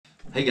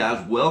Hey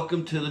guys,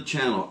 welcome to the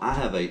channel. I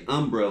have a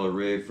umbrella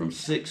rig from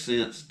 6th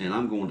Sense and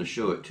I'm going to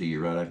show it to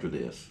you right after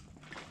this.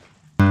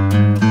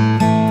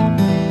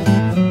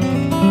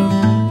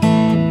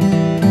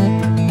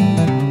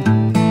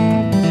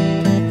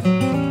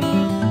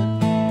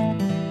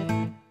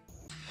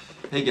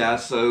 Hey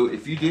guys, so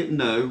if you didn't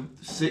know,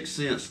 6th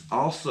Sense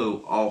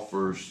also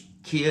offers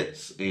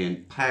kits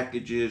and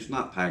packages,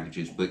 not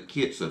packages, but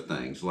kits of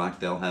things. Like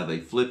they'll have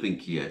a flipping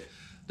kit,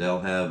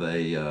 they'll have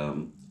a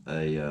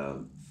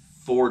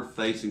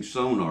forward-facing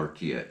sonar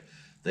kit.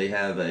 They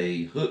have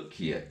a hook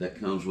kit that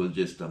comes with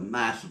just a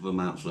massive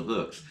amounts of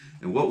hooks.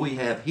 And what we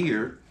have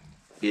here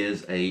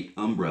is a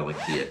umbrella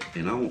kit.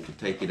 And I want to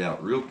take it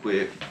out real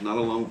quick, not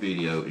a long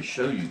video, and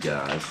show you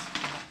guys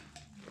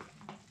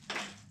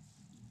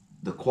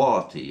the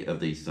quality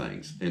of these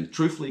things. And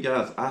truthfully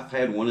guys, I've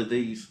had one of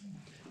these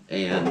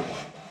and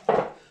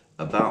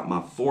about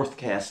my fourth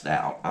cast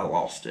out, I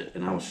lost it.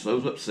 And I was so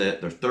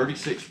upset. They're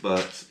 36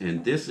 bucks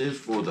and this is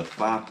for the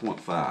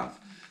 5.5.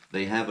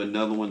 They have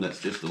another one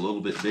that's just a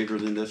little bit bigger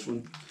than this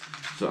one.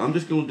 So I'm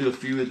just going to do a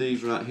few of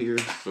these right here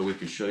so we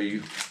can show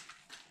you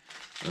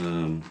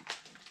how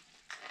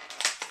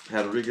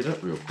to rig it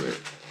up real quick.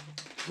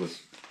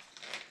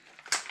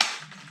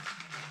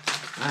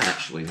 I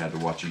actually had to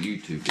watch a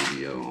YouTube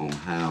video on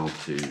how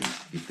to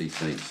get these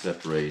things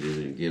separated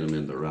and get them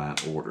in the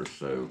right order.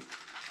 So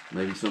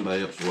maybe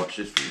somebody else will watch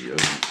this video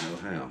and know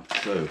how.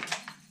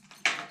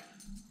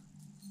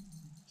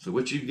 So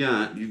what you've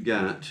got,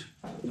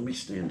 let me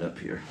stand up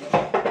here.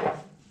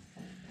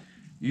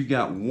 You've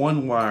got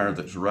one wire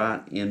that's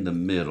right in the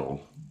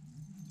middle,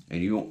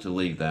 and you want to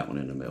leave that one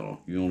in the middle.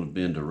 You want to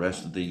bend the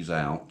rest of these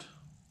out.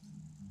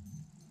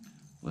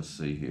 Let's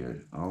see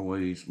here.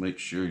 Always make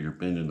sure you're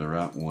bending the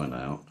right one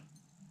out.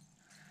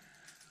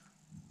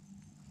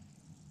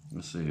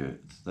 Let's see here.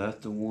 Is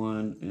that the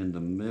one in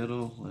the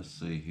middle? Let's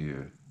see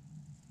here.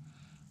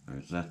 Or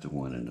is that the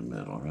one in the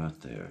middle?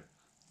 Right there.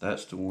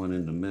 That's the one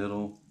in the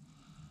middle.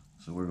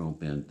 So we're going to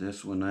bend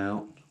this one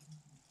out.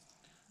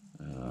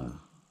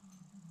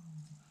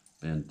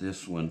 Bend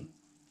this one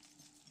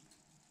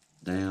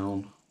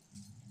down.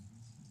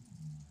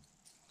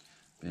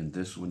 Bend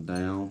this one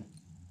down.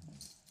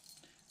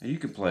 And you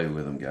can play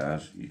with them,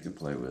 guys. You can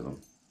play with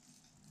them.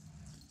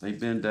 They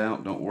bend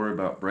out. Don't worry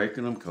about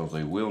breaking them because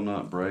they will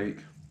not break.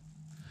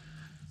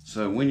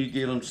 So when you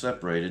get them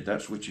separated,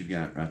 that's what you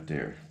got right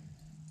there.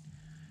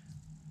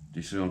 Do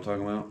you see what I'm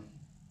talking about?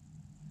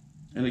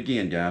 And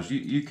again, guys,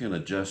 you can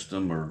adjust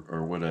them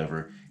or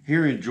whatever.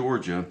 Here in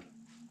Georgia,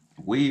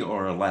 we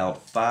are allowed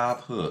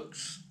 5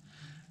 hooks.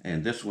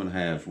 And this one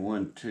has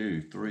 1,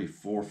 2, 3,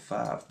 4,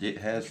 5. It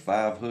has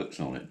 5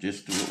 hooks on it,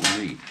 just to what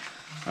we need.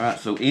 All right,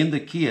 so in the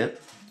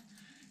kit,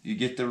 you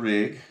get the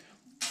rig.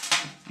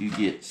 You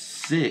get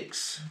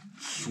 6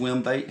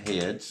 swim bait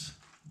heads.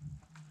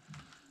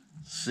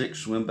 6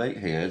 swim bait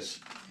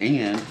heads.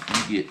 And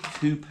you get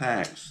 2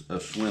 packs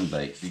of swim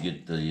baits. You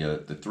get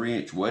the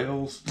 3-inch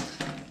whales.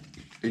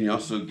 And you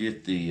also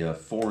get the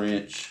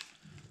 4-inch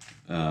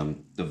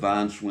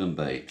Divine swim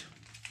bait.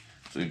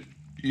 So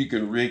you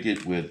can rig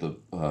it with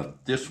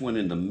this one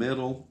in the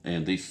middle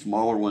and these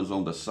smaller ones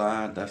on the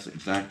side. That's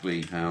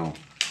exactly how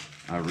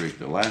I rigged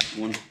the last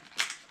one.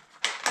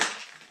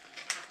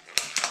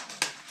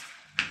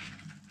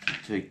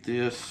 Take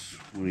this,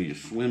 one of your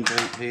swim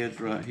bait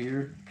heads right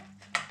here.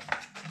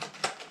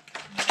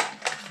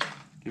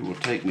 It will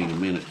take me a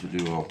minute to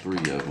do all 3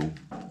 of them.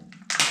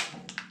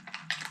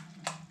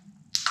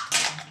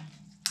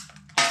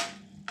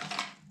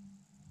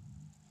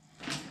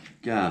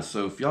 Guys,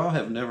 so if y'all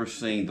have never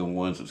seen the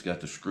ones that's got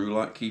the screw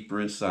lock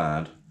keeper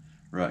inside,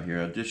 right here,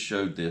 I just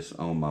showed this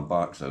on my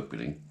box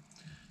opening.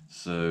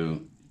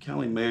 So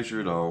kind of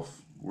measure it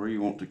off where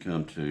you want to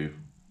come to.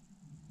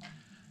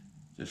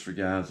 Just for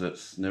guys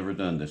that's never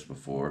done this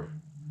before.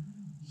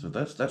 So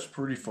that's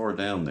pretty far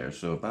down there.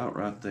 So about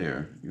right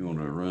there, you want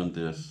to run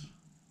this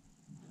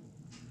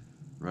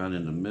right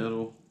in the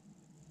middle.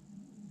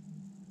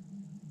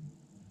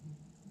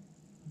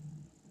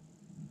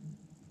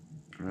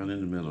 Right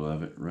in the middle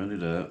of it, run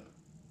it up,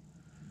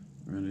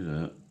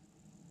 and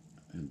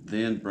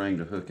then bring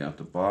the hook out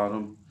the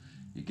bottom.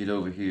 You get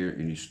over here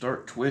and you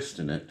start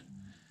twisting it,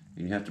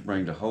 and you have to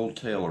bring the whole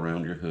tail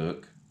around your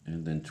hook,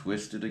 and then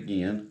twist it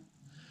again.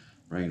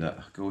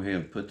 Go ahead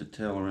and put the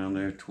tail around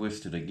there,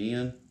 twist it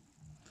again.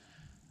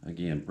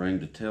 Again, bring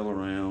the tail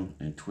around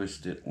and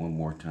twist it one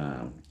more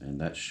time, and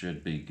that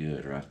should be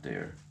good right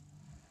there.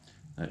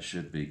 That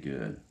should be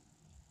good.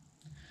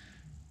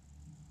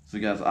 So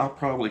guys, I'll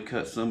probably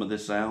cut some of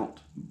this out,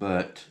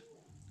 but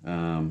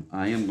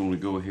I am going to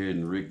go ahead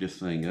and rig this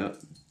thing up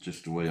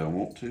just the way I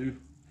want to.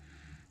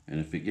 And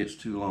if it gets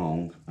too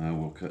long, I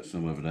will cut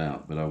some of it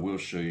out, but I will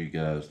show you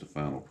guys the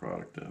final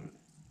product of it.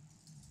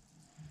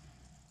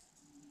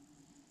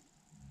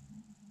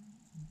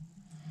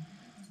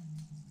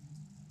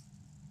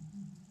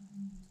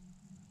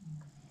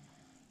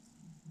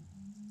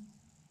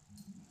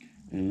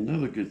 And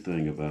another good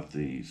thing about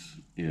these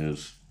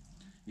is,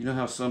 you know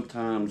how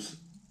sometimes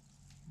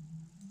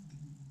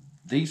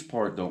these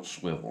part don't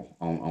swivel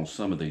on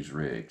some of these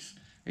rigs.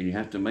 And you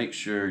have to make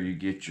sure you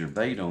get your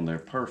bait on there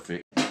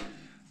perfect.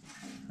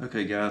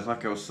 Okay guys,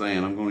 like I was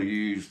saying, I'm going to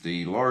use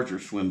the larger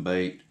swim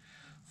bait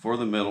for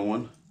the middle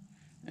one.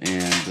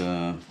 And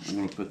I'm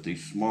going to put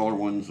these smaller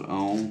ones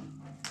on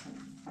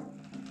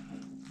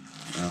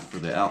for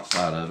the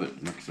outside of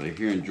it. Like I say,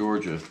 here in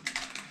Georgia,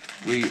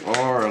 we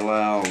are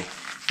allowed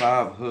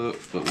 5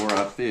 hooks, but where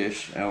I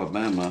fish,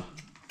 Alabama,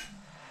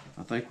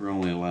 I think we're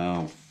only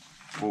allowed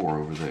 4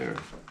 over there.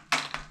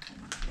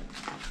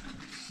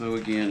 So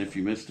again, if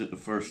you missed it the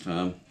first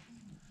time,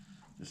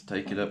 just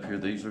take it up here.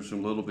 These are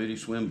some little bitty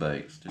swim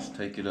baits. Just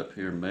take it up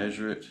here,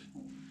 measure it.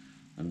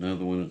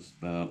 Another one that's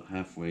about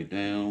halfway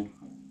down.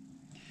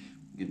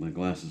 Get my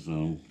glasses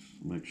on,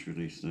 make sure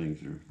these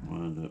things are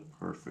lined up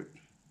perfect.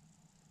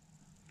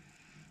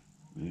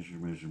 Measure,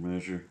 measure,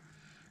 measure.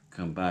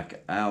 Come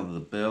back out of the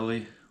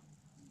belly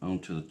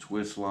onto the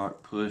twist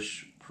lock.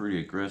 Push pretty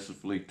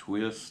aggressively,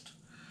 twist.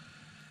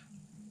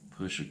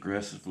 Push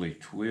aggressively,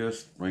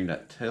 twist. Bring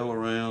that tail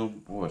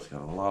around. Boy, it's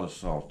got a lot of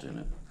salt in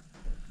it.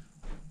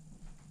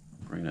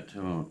 Bring that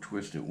tail around,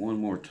 twist it one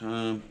more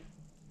time.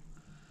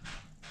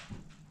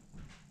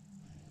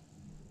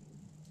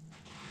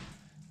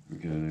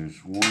 Okay, there's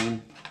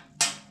one.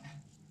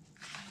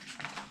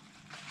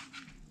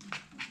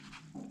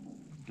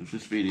 If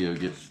this video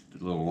gets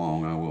a little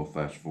long, I will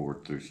fast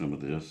forward through some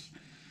of this.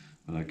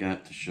 But I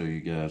got to show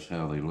you guys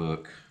how they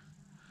look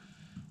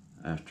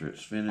after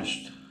it's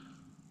finished.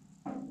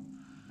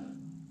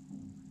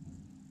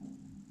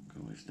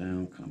 Goes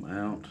down, come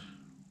out.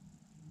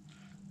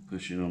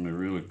 Push it on there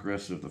real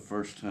aggressive the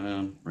first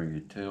time. Bring your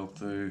tail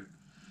through.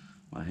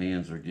 My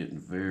hands are getting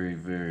very,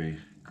 very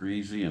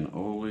greasy and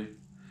oily.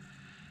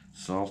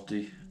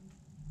 Salty.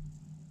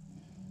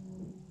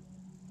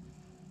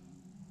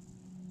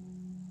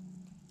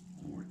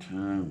 One more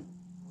time,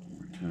 one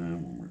more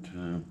time, one more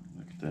time.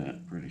 Look at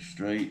that, pretty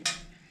straight,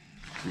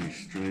 pretty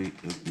straight.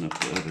 Open up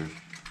the other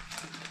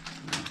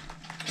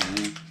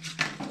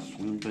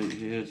swim bait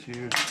heads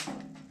here.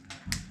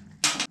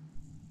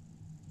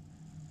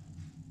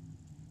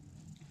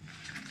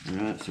 All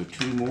right, so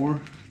two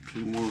more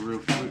real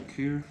quick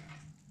here.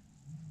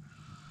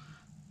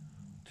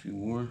 2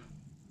 more.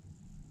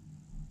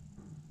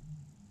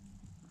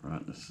 Right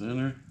in the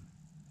center,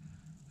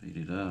 feed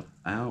it up,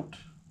 out,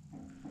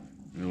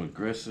 real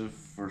aggressive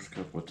first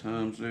couple of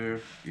times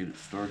there, get it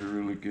started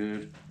really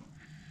good,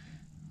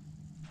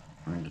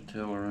 bring the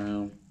tail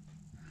around,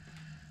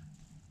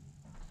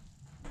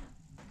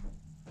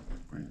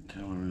 bring the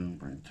tail around,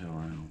 bring the tail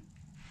around,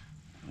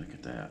 look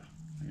at that,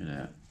 look at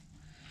that,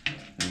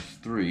 there's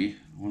 3,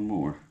 one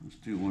more, let's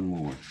do one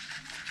more,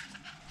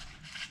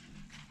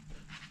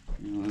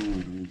 I'm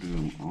going to do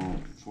them all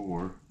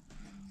 4.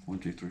 1,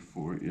 2, 3,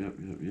 4.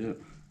 Yep.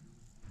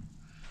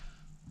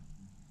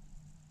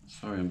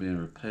 Sorry I'm being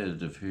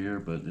repetitive here,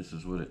 but this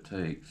is what it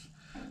takes.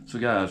 So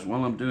guys,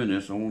 while I'm doing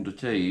this, I wanted to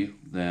tell you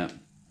that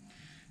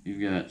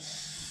you've got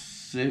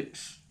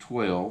 6,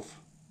 12.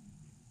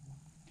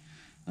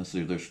 Let's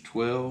see, there's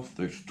 12,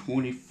 there's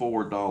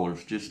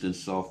 $24 just in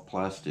soft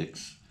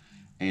plastics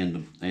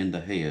and the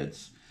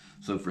heads.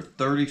 So for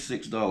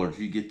 $36,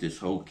 you get this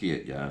whole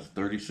kit, guys.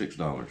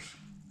 $36.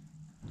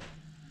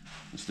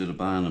 Instead of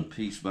buying them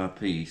piece by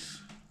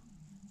piece,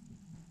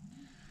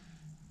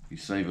 you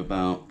save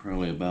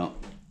probably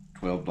about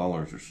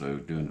 $12 or so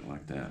doing it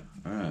like that.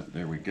 All right,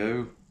 there we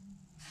go.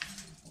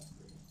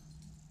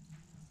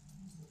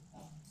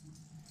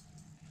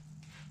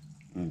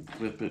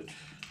 Unclip it.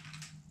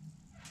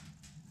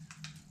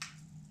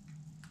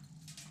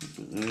 Clip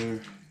it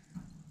there.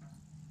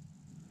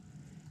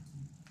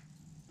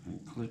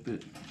 Unclip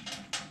it.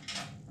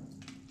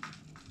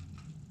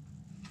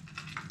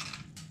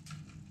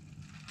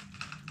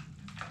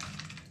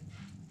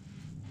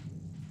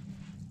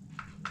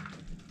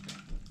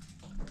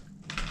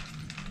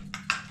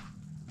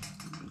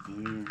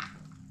 There.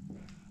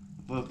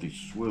 I love these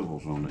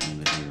swivels on the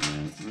end of here,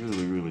 man. It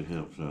really, really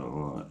helps out a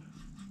lot.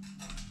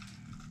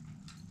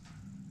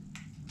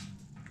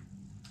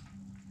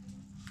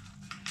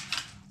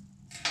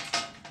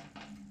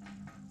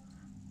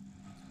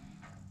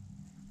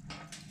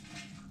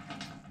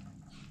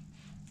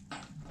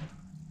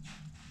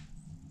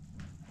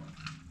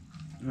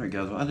 Alright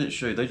guys, well, I didn't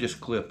show you, they just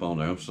clip on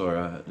there. I'm sorry,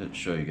 I didn't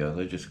show you guys.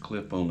 They just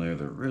clip on there.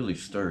 They're really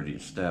sturdy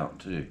and stout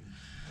too.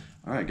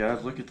 Alright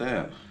guys, look at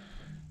that.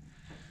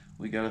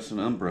 We got us an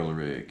umbrella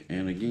rig,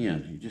 and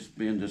again, you just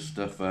bend this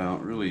stuff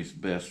out. Really, it's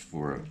best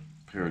for a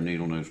pair of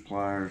needle nose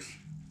pliers.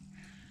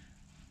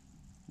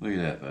 Look at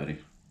that, buddy.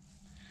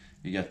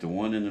 You got the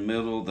one in the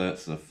middle,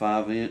 that's a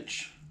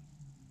 5-inch,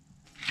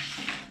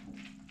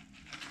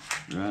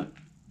 right?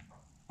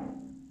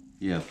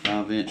 Yeah,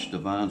 5-inch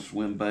Divine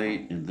swim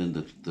bait, and then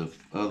the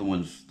other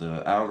ones,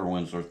 the outer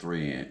ones, are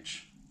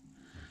 3-inch.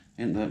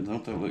 And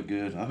don't that look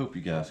good? I hope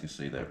you guys can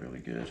see that really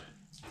good.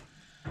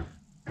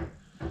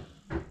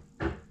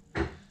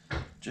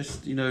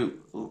 Just, you know,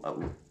 a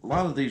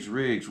lot of these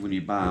rigs, when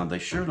you buy them, they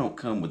sure don't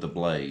come with the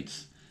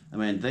blades. I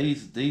mean,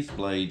 these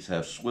blades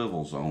have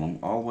swivels on them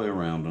all the way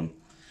around them.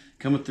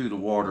 coming through the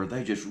water.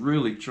 They just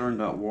really churn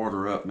that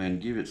water up, man.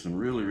 Give it some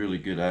really, really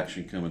good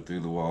action coming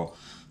through the wall.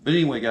 But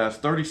anyway, guys,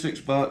 36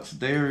 bucks.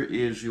 There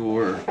is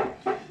your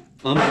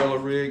umbrella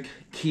rig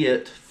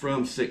kit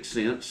from 6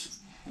 Cents.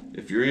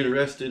 If you're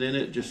interested in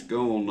it, just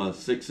go on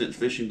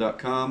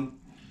 6centsfishing.com.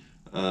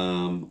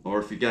 Or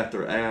if you got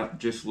their app,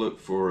 just look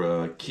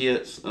for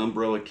kits,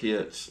 umbrella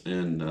kits,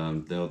 and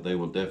they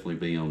will definitely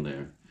be on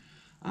there.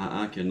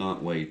 I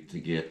cannot wait to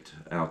get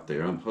out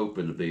there. I'm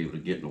hoping to be able to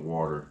get in the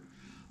water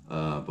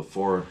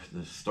before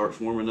it starts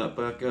warming up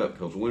back up,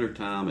 because winter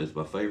time is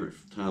my favorite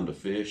time to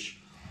fish.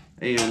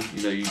 And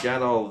you know, you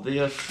got all of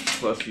this,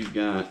 plus you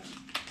got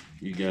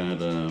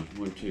 1,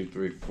 2,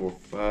 3, 4,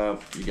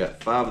 5. You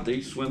got 5 of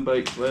these swim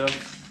baits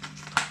left.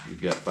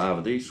 You've got 5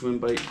 of these swim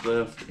baits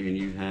left, and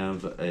you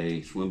have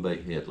a swim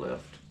bait head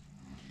left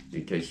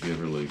in case you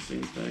ever lose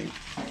anything.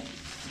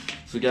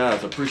 So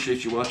guys, I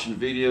appreciate you watching the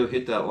video.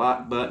 Hit that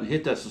like button,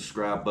 hit that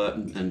subscribe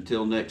button.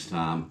 Until next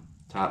time,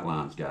 tight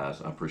lines,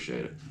 guys. I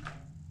appreciate it.